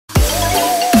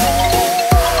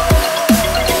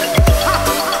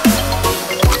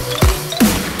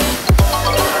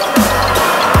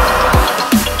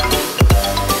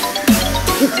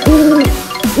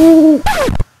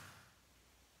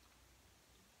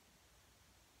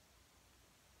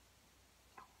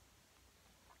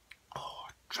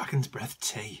Dragon's Breath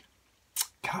tea.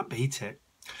 Can't beat it.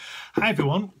 Hi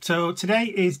everyone, so today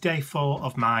is day 4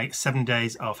 of my 7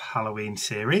 days of Halloween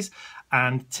series,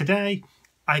 and today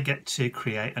I get to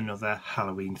create another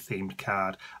Halloween themed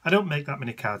card. I don't make that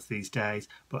many cards these days,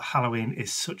 but Halloween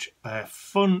is such a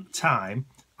fun time,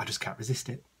 I just can't resist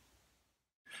it.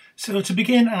 So to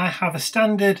begin, I have a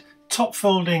standard top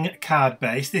folding card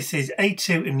base. This is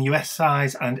A2 in US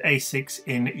size and A6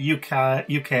 in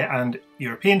UK and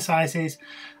European sizes.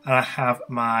 And I have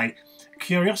my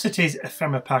Curiosities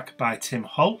ephemera pack by Tim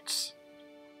Holtz.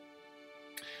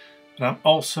 And I'm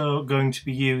also going to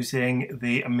be using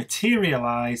the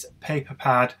Materialise paper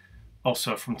pad,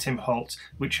 also from Tim Holtz,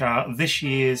 which are this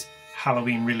year's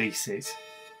Halloween releases.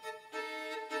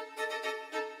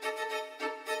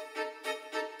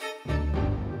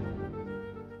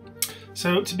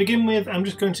 So to begin with, I'm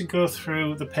just going to go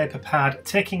through the paper pad,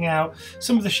 taking out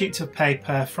some of the sheets of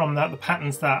paper from that, the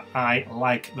patterns that I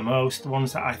like the most, the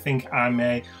ones that I think I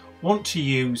may want to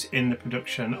use in the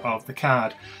production of the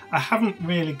card. I haven't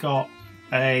really got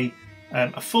a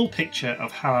full picture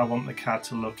of how I want the card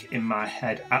to look in my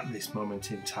head at this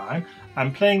moment in time.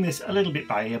 I'm playing this a little bit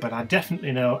by ear, but I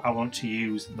definitely know I want to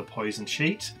use the poison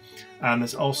sheet. And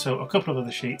there's also a couple of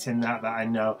other sheets in that I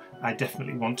know I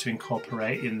definitely want to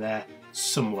incorporate in there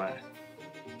somewhere.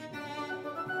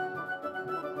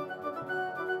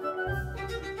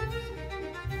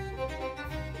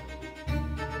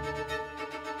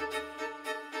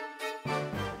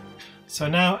 So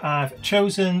now I've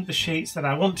chosen the sheets that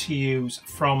I want to use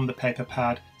from the paper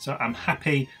pad, so I'm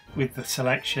happy with the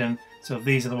selection, so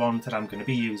these are the ones that I'm going to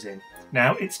be using.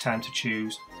 Now it's time to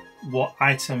choose what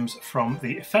items from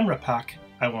the ephemera pack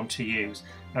I want to use.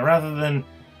 Now rather than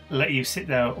let you sit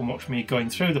there and watch me going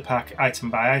through the pack item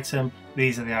by item,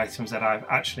 these are the items that I've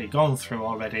actually gone through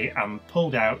already and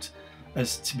pulled out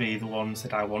as to be the ones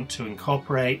that I want to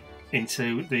incorporate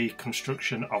into the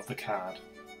construction of the card.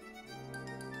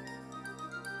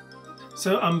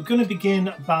 So I'm going to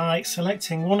begin by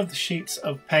selecting one of the sheets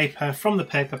of paper from the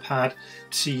paper pad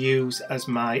to use as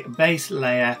my base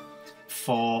layer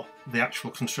for the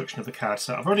actual construction of the card.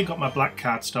 So I've already got my black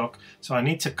cardstock, so I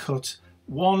need to cut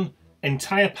one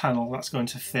entire panel that's going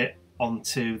to fit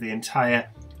onto the entire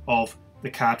of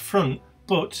the card front,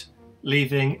 but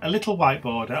leaving a little white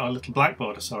border, or a little black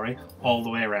border, sorry, all the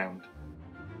way around.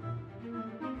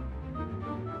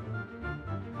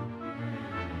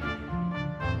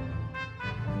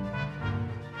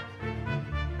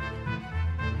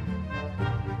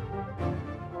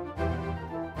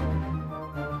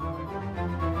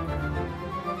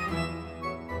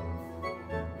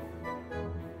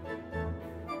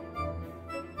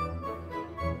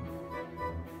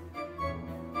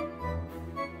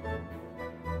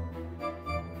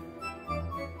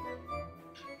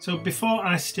 So before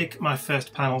I stick my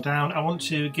first panel down, I want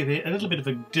to give it a little bit of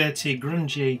a dirty,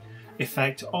 grungy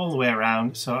effect all the way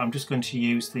around. So I'm just going to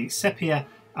use the Sepia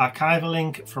Archival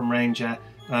ink from Ranger,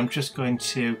 and I'm just going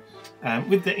to,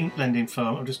 with the ink blending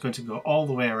foam, I'm just going to go all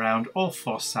the way around all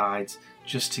 4 sides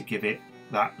just to give it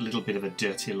that little bit of a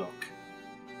dirty look.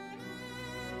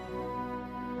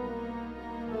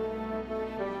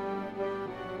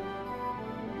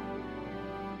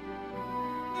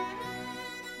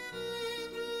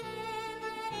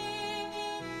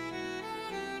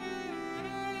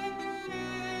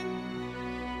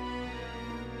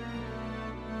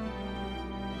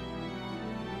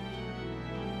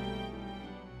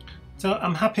 So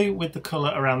I'm happy with the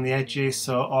colour around the edges,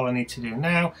 so all I need to do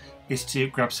now is to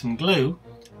grab some glue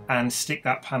and stick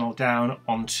that panel down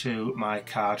onto my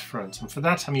card front. And for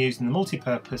that I'm using the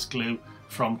multi-purpose glue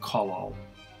from Collall.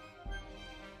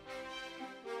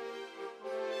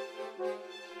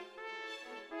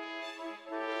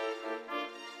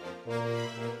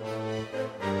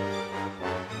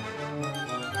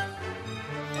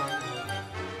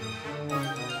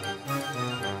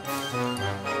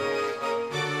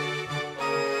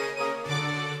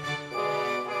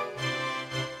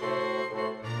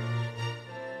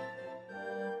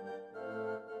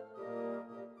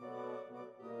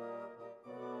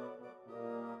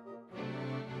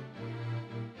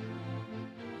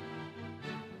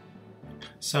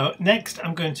 So next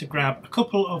I'm going to grab a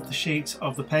couple of the sheets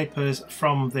of the papers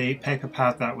from the paper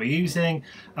pad that we're using.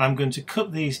 I'm going to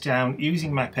cut these down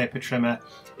using my paper trimmer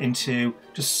into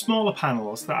just smaller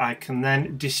panels that I can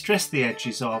then distress the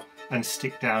edges of and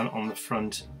stick down on the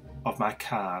front of my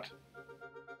card.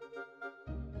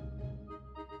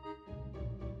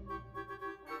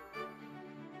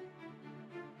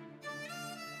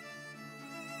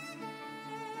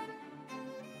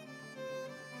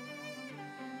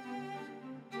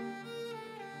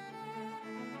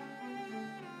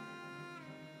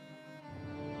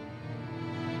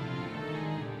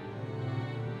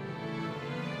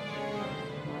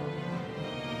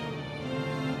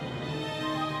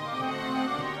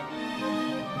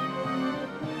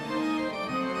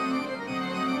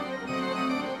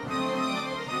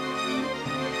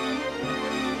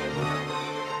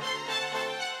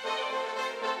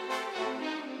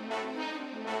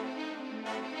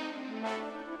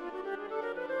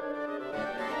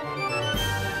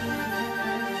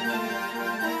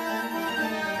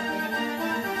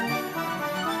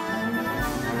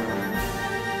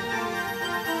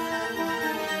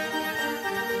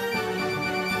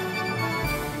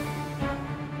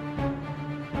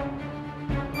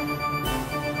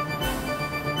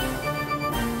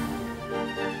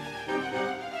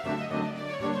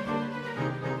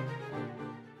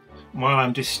 while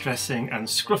I'm distressing and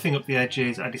scruffing up the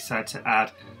edges, I decide to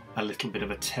add a little bit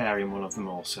of a tear in one of them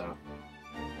also.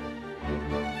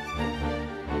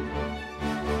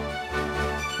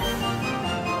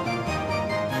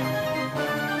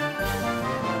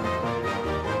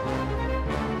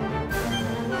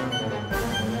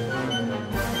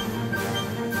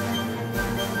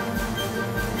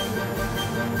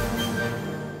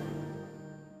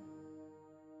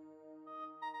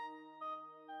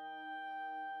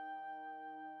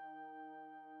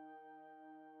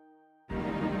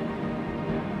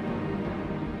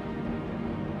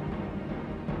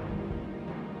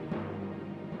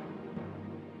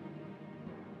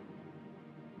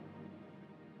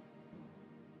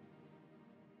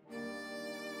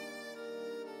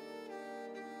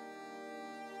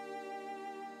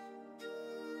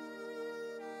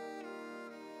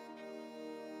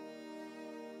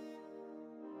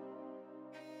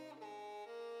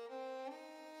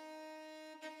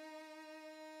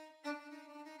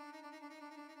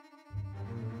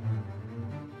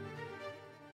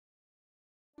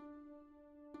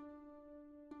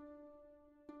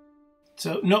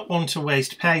 So, not one to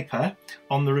waste paper,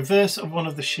 on the reverse of one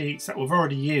of the sheets that we've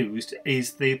already used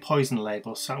is the poison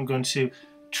label. So I'm going to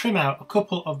trim out a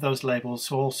couple of those labels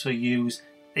to also use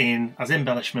as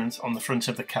embellishments on the front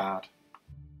of the card.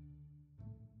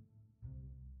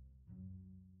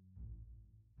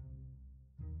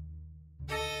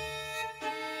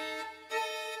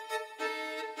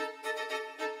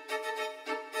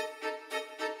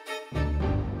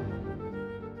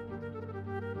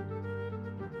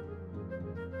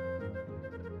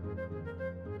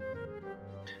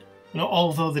 Now,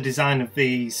 although the design of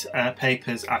these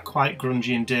papers are quite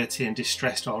grungy and dirty and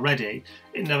distressed already,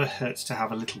 it never hurts to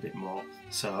have a little bit more.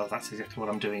 So that's exactly what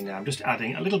I'm doing now. I'm just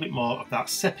adding a little bit more of that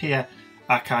sepia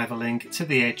archival ink to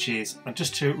the edges, and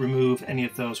just to remove any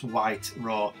of those white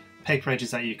raw paper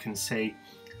edges that you can see,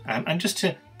 and just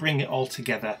to bring it all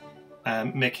together,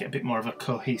 make it a bit more of a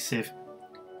cohesive,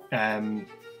 I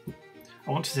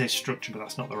want to say structure, but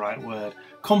that's not the right word,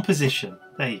 composition.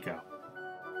 There you go.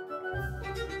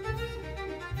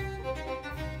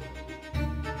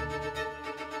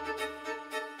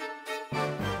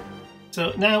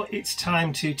 So now it's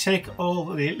time to take all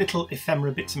the little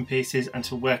ephemera bits and pieces and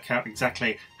to work out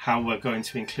exactly how we're going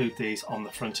to include these on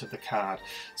the front of the card.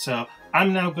 So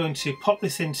I'm now going to pop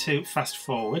this into fast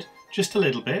forward just a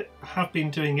little bit. I have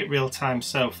been doing it real time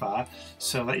so far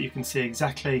so that you can see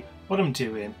exactly what I'm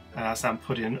doing as I'm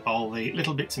putting all the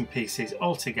little bits and pieces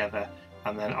all together,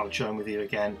 and then I'll join with you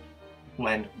again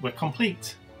when we're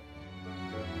complete.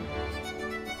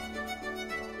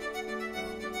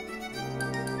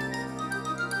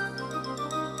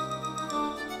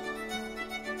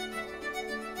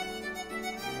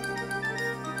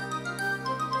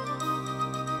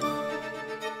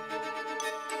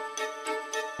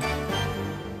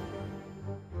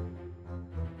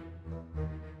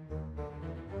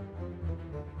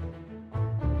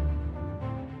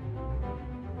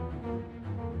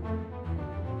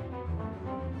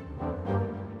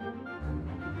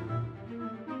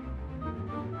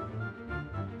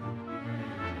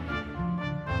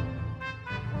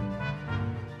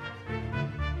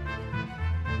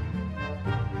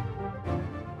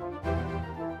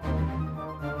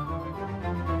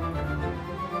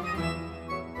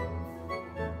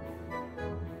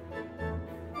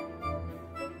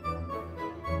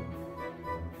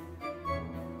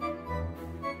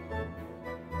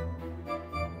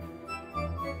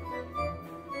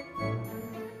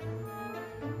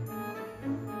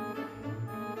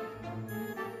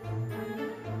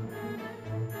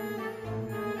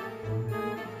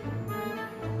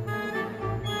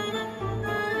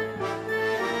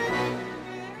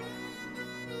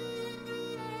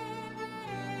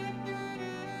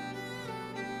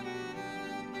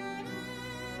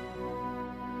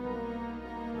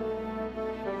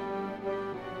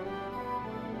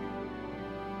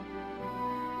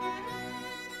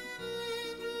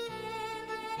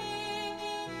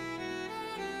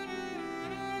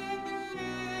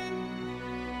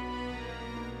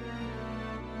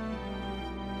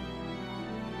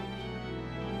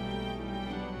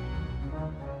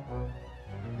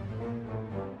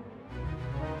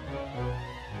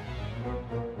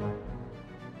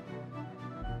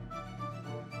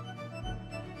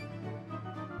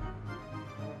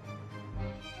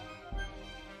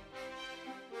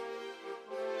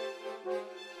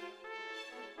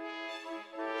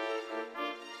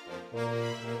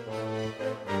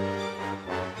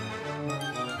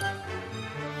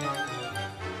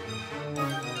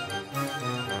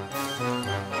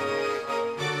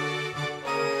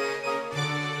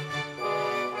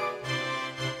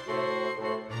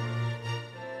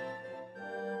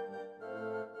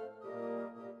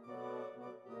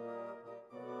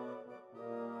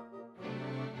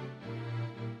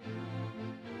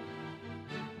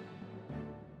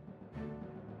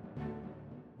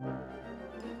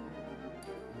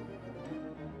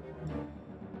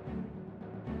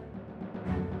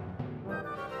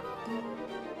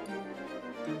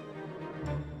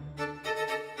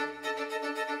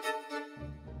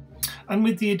 and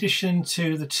with the addition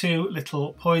to the 2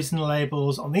 little poison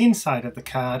labels on the inside of the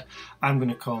card, I'm going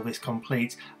to call this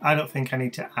complete. I don't think I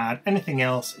need to add anything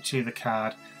else to the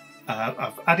card.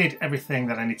 I've added everything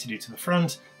that I need to do to the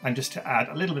front, and just to add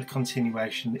a little bit of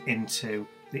continuation into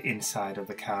the inside of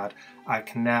the card, I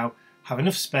can now have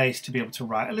enough space to be able to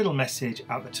write a little message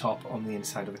at the top on the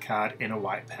inside of the card in a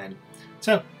white pen.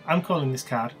 So I'm calling this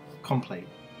card complete.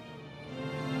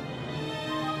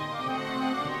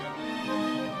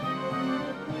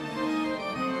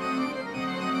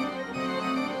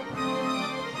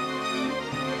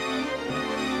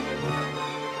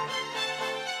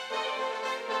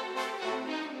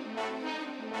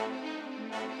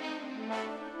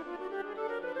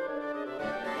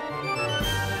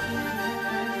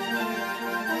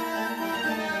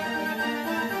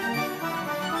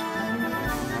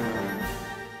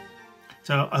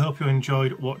 So I hope you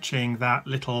enjoyed watching that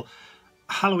little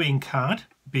Halloween card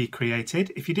be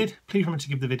created. If you did, please remember to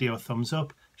give the video a thumbs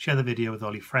up, share the video with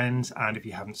all your friends, and if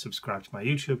you haven't subscribed to my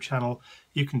YouTube channel,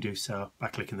 you can do so by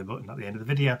clicking the button at the end of the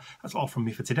video. That's all from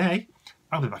me for today.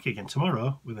 I'll be back again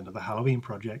tomorrow with another Halloween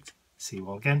project. See you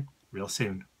all again real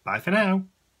soon. Bye for now.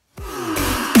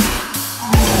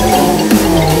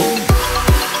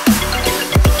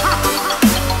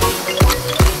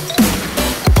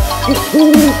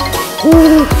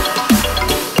 Ooh.